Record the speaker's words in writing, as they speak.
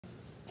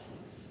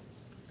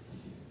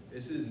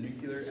This is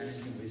Nuclear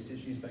Energy Waste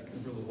Issues by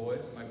Cooper Lavoie,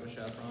 Michael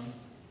Chaperon,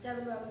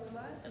 Devin Robinson,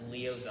 and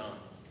Leo Zahn.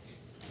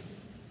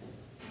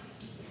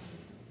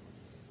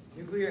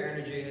 Nuclear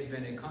energy has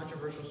been a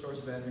controversial source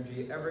of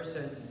energy ever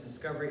since its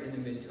discovery in the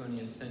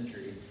mid-20th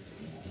century.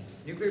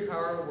 Nuclear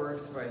power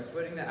works by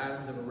splitting the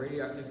atoms of a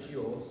radioactive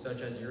fuel,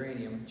 such as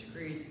uranium, to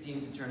create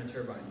steam to turn a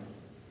turbine.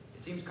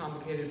 It seems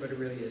complicated, but it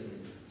really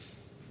isn't.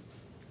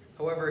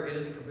 However, it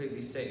isn't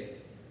completely safe.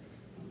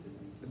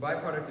 The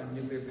byproduct of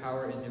nuclear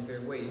power is nuclear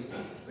waste,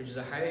 which is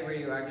a highly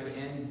radioactive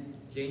and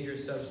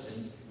dangerous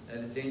substance that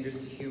is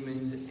dangerous to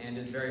humans and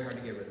is very hard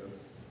to get rid of.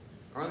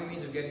 Our only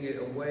means of getting it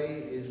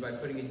away is by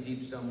putting it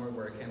deep somewhere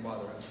where it can't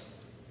bother us.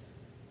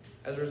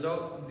 As a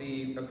result,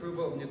 the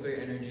approval of nuclear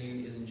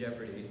energy is in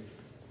jeopardy.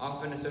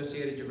 Often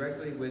associated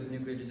directly with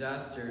nuclear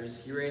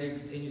disasters, uranium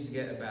continues to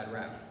get a bad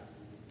rap.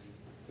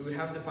 We would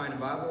have to find a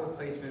viable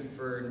replacement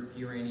for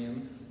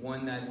uranium,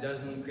 one that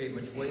doesn't create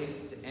much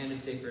waste and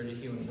is safer to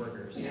human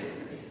workers.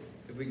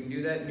 If we can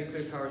do that,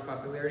 nuclear power's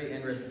popularity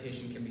and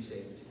reputation can be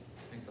saved.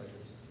 Next slide,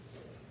 please.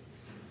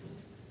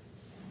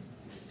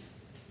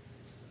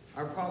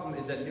 Our problem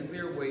is that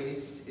nuclear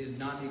waste is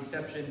not the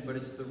exception, but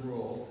it's the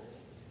rule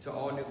to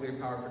all nuclear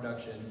power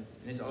production,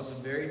 and it's also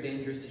very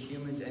dangerous to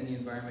humans and the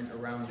environment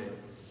around it.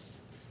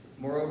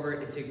 Moreover,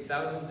 it takes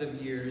thousands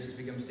of years to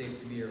become safe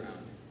to be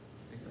around.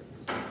 Next slide,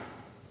 please.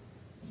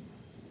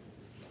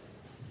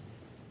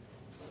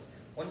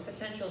 One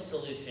potential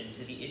solution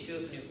to the issue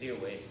of nuclear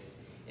waste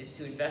is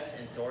to invest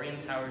in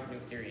thorium-powered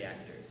nuclear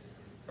reactors.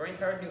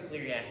 Thorium-powered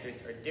nuclear reactors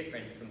are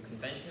different from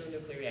conventional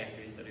nuclear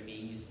reactors that are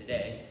being used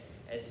today,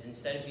 as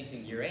instead of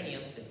using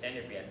uranium, the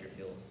standard reactor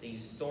fuel, they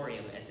use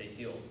thorium as a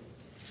fuel.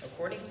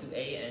 According to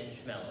A.N.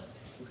 Shmelov,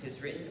 who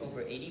has written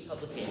over 80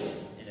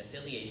 publications in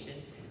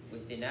affiliation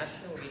with the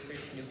National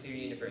Research Nuclear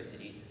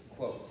University,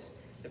 quote,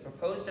 "The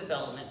proposed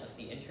development of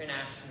the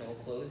international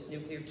closed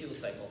nuclear fuel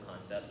cycle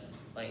concept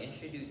by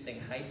introducing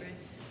hybrid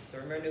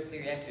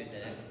thermonuclear reactors in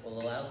it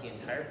will allow the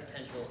entire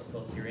potential of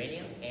both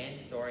uranium and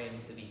thorium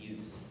to be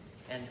used,"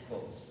 end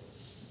quote.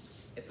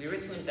 If we were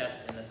to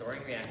invest in the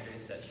thorium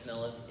reactors that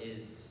Shmelov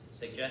is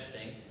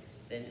suggesting,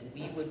 then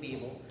we would be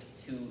able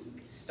to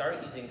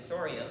start using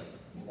thorium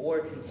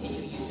or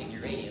continue using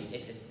uranium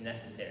if it's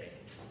necessary.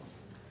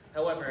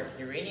 However,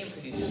 uranium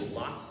produces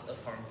lots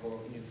of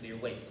harmful nuclear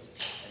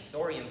waste, and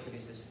thorium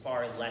produces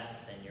far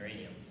less than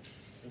uranium.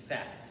 In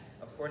fact,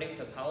 according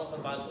to Pallava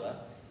Bagla,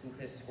 who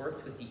has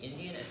worked with the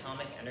Indian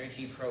Atomic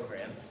Energy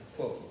Program,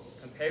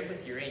 quote, "Compared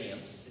with uranium,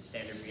 the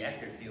standard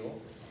reactor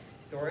fuel,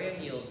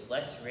 thorium yields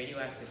less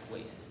radioactive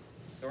waste.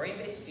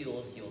 Thorium-based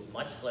fuels yield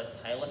much less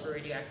high-level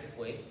radioactive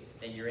waste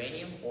than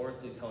uranium or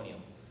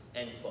plutonium,"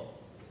 end quote.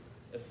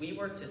 If we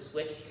were to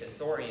switch to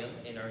thorium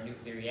in our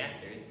nuclear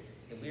reactors,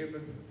 then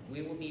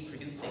we will be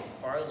producing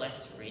far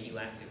less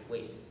radioactive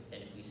waste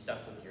than if we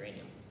stuck with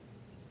uranium.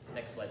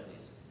 Next slide, please.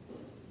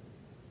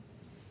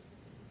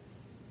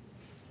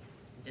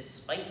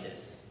 Despite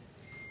this,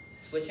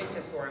 switching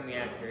to thorium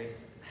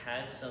reactors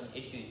has some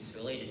issues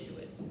related to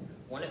it,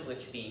 one of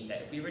which being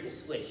that if we were to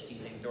switch to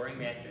using thorium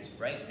reactors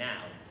right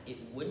now, it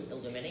wouldn't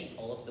eliminate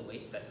all of the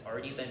waste that's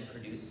already been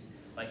produced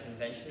by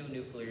conventional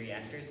nuclear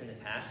reactors in the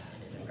past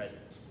and in the present.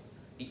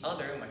 The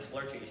other, much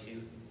larger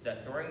issue is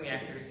that thorium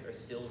reactors are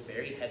still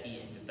very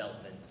heavy in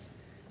development.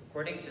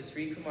 According to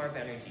Sri Kumar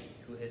Banerjee,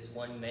 who has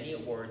won many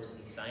awards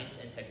in science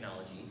and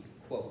technology,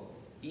 quote,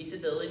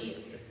 "Feasibility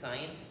of the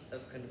science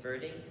of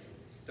converting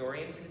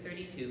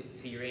thorium-232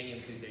 to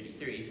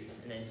uranium-233,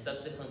 and then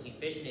subsequently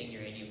fissioning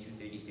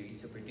uranium-233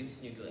 to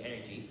produce nuclear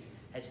energy,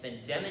 has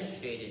been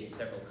demonstrated in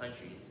several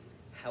countries.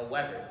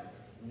 However,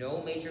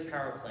 no major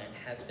power plant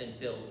has been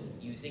built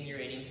using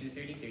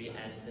uranium-233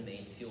 as the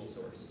main fuel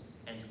source,"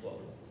 end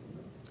quote.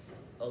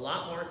 A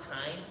lot more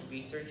time,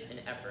 research, and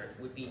effort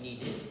would be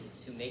needed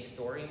to make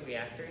thorium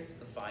reactors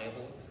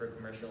viable for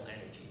commercial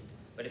energy.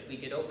 But if we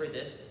get over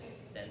this,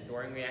 then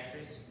thorium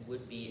reactors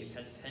would be a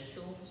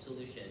potential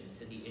solution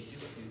to the issue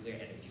of nuclear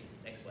energy.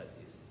 Next slide,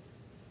 please.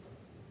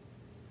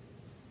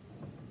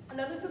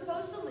 Another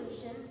proposed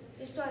solution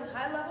is storing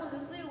high-level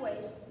nuclear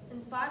waste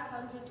in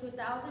 500 to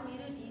 1,000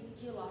 meter deep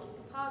geologic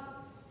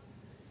deposits.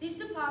 These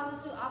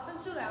deposits are often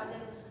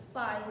surrounded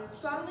by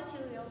strong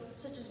materials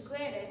such as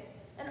granite,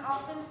 and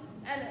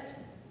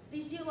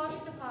these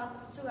geologic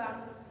deposits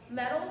surround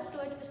metal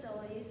storage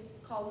facilities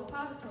called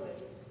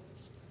repositories.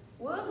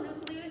 World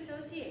Nuclear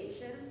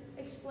Association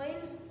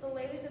explains the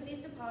latest of these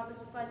deposits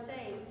by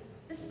saying,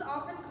 "This is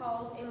often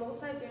called a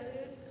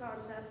multivariate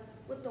concept,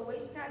 with the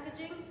waste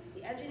packaging,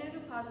 the engineered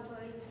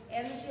repository,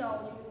 and the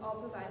geology all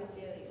providing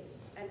barriers,"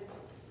 end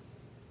quote.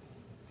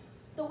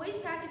 The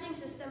waste packaging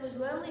system is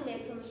normally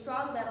made from a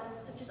strong metal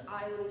such as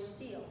iron or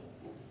steel.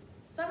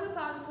 Some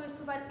repositories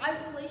provide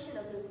isolation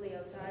of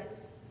nucleotides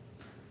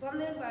from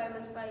the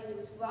environment by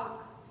using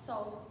rock,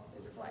 salt,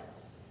 and clay.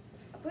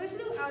 A person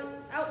who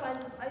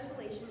outlines this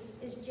isolation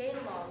is Jane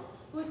Long,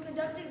 who has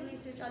conducted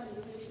research on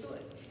nuclear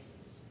storage.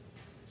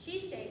 She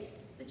states,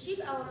 "The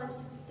chief elements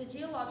to the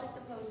geologic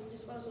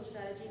disposal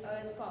strategy are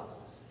as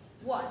follows.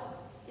 1.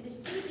 It is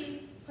too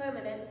deep,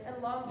 permanent,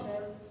 and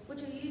long-term,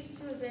 which are used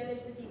to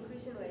advantage the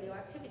decrease in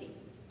radioactivity.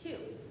 2.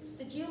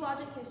 The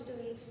geologic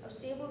history of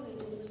stable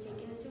regions was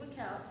taken into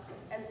account.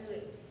 And 3.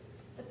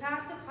 The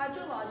passive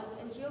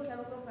hydrologic and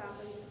geochemical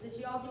properties of the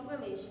geologic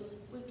formations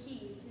were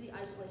key to the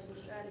isolation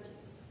strategy.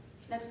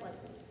 Next slide,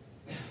 please.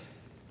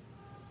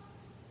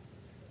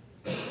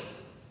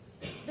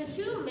 The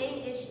two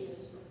main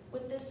issues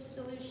with this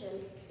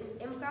solution is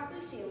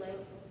improper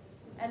sealing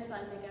and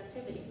seismic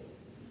activity.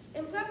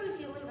 Improper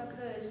sealing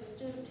occurs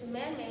due to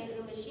man-made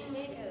or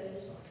machine-made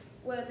errors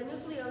where the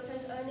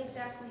nucleotides aren't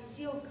exactly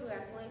sealed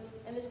correctly,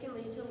 and this can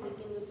lead to a leak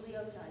in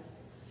nucleotides.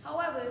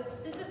 However,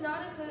 this does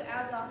not occur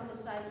as often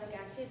as seismic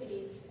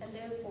activity, and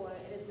therefore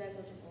it is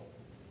negligible.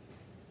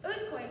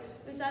 Earthquakes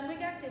or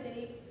seismic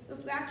activity are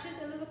fractures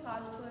in the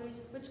repositories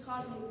which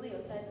cause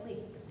nucleotide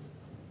leaks.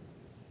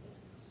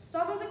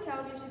 Some of the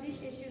counters to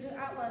these issues are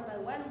outlined by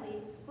Wen Li,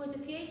 who is a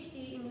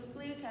PhD in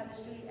nuclear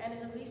chemistry and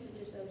is a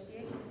research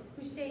associate,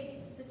 who states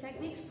the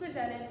techniques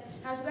presented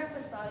has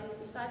reference values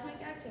for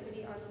seismic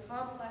activity on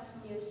complex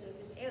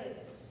near-surface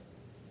areas.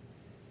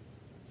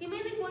 He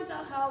mainly points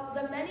out how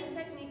the many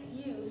techniques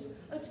used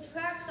are to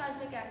track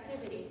seismic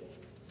activity.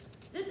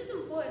 This is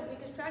important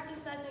because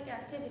tracking seismic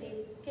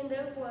activity can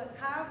therefore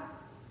have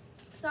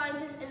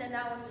scientists in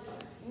analysis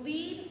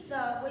lead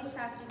the waste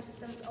packaging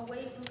systems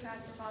away from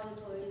cracked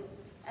repositories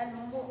and to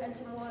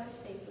more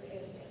safer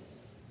areas.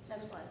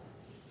 Next slide.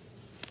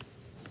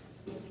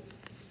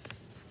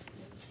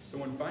 So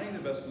when finding the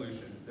best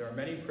solution, there are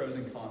many pros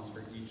and cons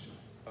for each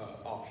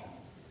option.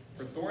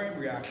 For thorium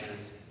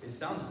reactors, it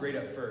sounds great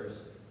at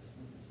first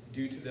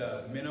due to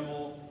the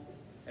minimal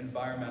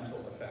environmental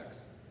effects.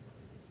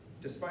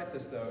 Despite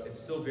this though, it's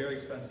still very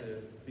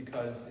expensive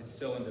because it's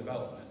still in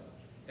development,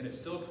 and it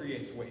still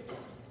creates waste.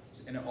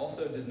 And it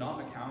also does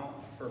not account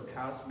for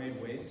past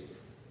made waste,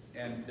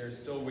 and there's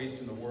still waste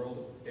in the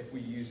world if we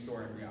use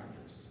thorium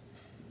reactors.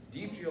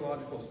 Deep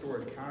geological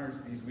storage counters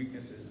these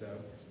weaknesses though,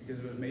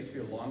 because it was made to be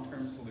a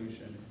long-term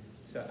solution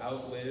to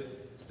outlive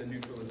the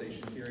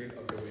neutralization period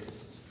of the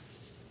waste.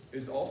 It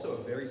is also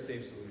a very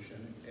safe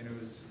solution, and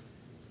it was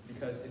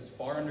because it's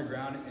far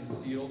underground and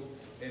sealed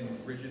in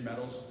rigid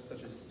metals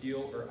such as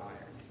steel or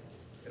iron.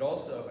 It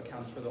also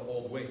accounts for the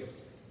old waste,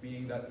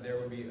 meaning that there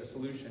would be a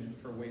solution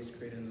for waste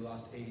created in the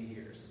last 80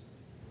 years.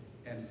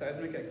 And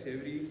seismic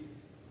activity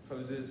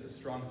poses a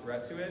strong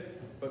threat to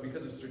it, but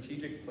because of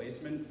strategic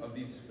placement of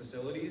these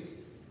facilities,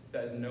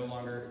 that is no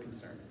longer a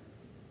concern.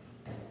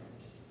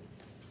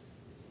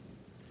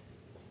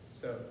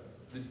 So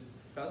the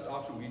best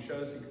option we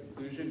chose in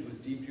conclusion was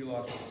deep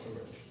geological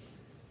storage,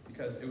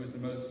 because it was the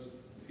most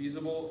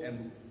feasible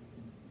and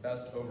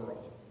best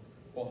overall.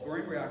 While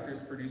thorium reactors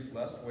produce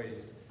less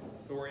waste,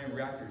 thorium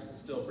reactors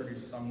still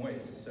produce some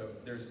waste, so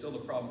there's still the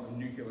problem of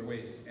nuclear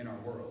waste in our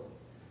world.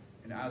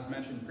 And as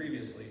mentioned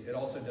previously, it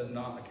also does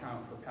not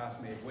account for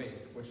past-made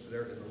waste, which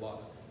there is a lot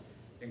of.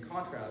 In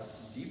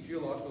contrast, deep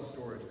geological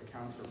storage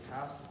accounts for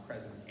past,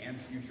 present, and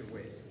future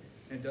waste,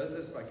 and it does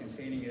this by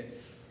containing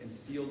it in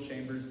sealed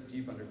chambers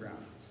deep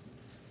underground.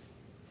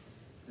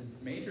 The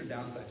major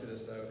downside to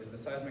this, though, is the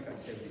seismic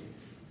activity,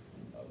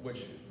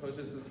 which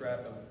poses the threat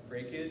of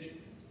breakage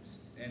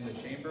in the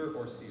chamber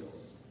or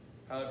seals.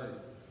 However,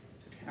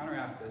 to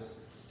counteract this,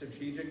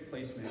 strategic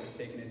placement is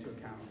taken into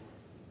account,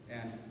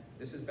 and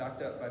this is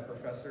backed up by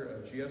Professor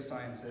of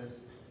Geosciences,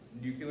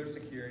 Nuclear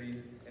Security,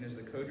 and is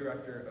the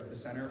co-director of the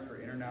Center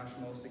for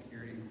International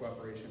Security and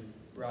Cooperation,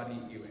 Rodney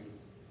Ewing.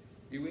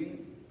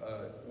 Ewing,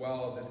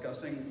 while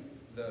discussing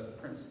the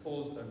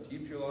principles of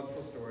deep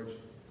geological storage,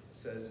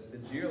 says the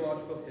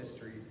geological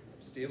history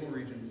of stable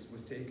regions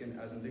was taken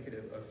as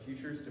indicative of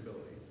future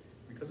stability.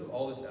 Because of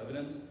all this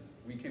evidence,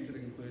 we came to the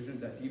conclusion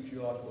that deep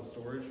geological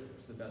storage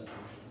is the best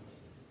solution.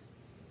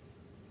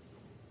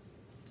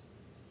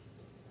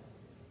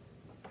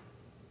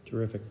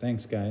 Terrific.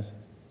 Thanks, guys.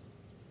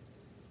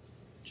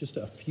 Just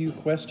a few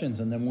questions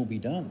and then we'll be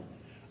done.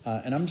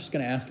 And I'm just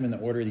going to ask them in the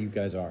order that you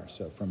guys are,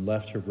 so from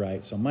left to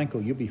right. So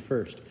Michael, you'll be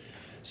first.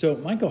 So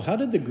Michael, how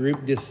did the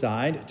group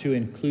decide to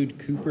include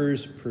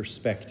Cooper's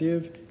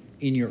perspective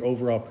in your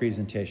overall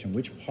presentation?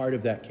 Which part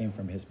of that came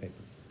from his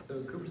paper?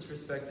 So Cooper's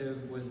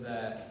perspective was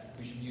that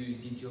we should use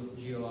deep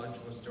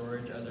geological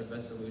storage as our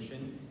best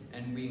solution,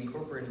 and we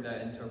incorporated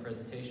that into our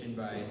presentation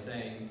by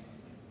saying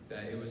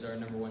that it was our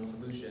 #1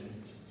 solution.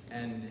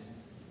 And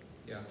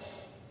yeah.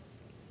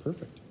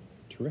 Perfect.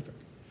 Terrific.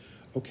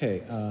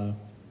 Okay,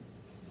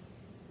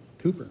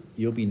 Cooper,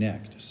 you'll be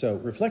next. So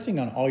reflecting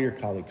on all your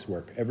colleagues'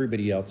 work,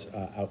 everybody else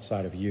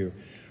outside of you,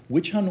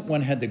 which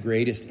one had the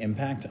greatest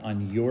impact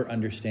on your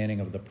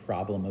understanding of the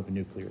problem of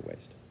nuclear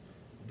waste?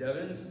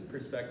 Devin's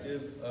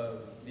perspective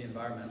of the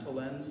environmental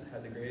lens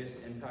had the greatest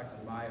impact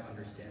on my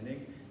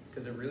understanding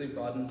because it really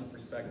broadened into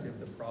perspective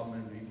the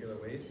problem of nuclear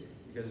waste,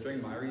 because during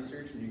my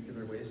research,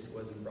 nuclear waste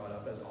wasn't brought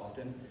up as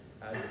often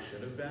as it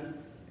should have been,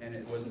 and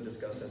it wasn't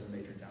discussed as a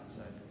major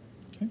downside.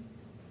 Okay,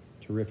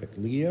 terrific.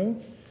 Leo,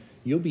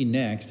 you'll be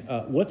next.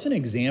 What's an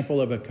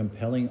example of a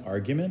compelling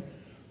argument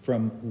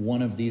from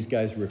one of these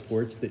guys'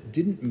 reports that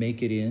didn't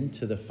make it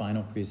into the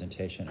final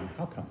presentation, and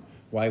how come?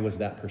 Why was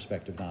that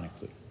perspective not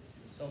included?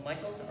 So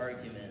Michael's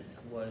argument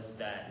was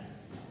that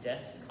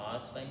deaths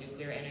caused by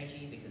nuclear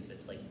energy, because of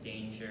its like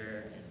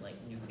danger and like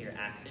nuclear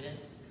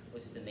accidents,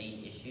 was the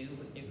main issue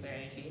with nuclear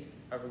energy.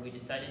 However, we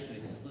decided to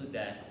exclude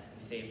that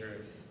in favor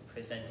of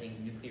presenting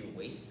nuclear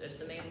waste as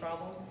the main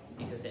problem,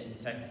 because it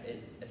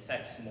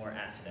affects more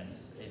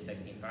aspects. It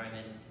affects the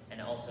environment, and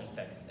it also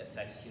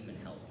affects human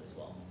health as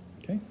well.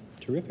 Okay,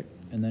 terrific.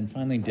 And then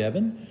finally,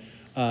 Devin,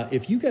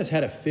 if you guys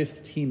had a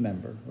fifth team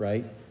member,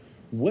 right,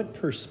 what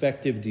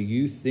perspective do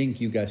you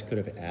think you guys could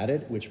have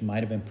added which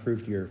might have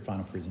improved your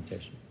final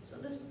presentation? So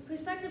this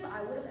perspective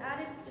I would have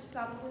added is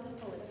probably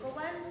the political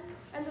lens,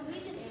 and the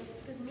reason is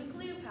because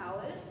nuclear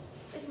power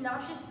is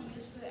not just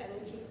used for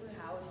energy for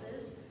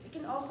houses. It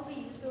can also be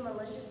used for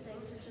malicious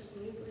things such as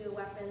nuclear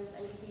weapons,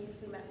 and can be used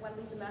for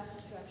weapons of mass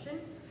destruction.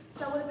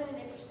 So it would have been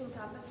an interesting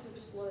topic to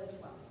explore as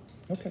well.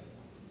 Okay,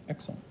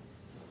 excellent.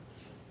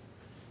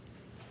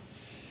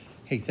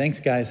 Hey, thanks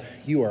guys.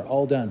 You are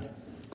all done.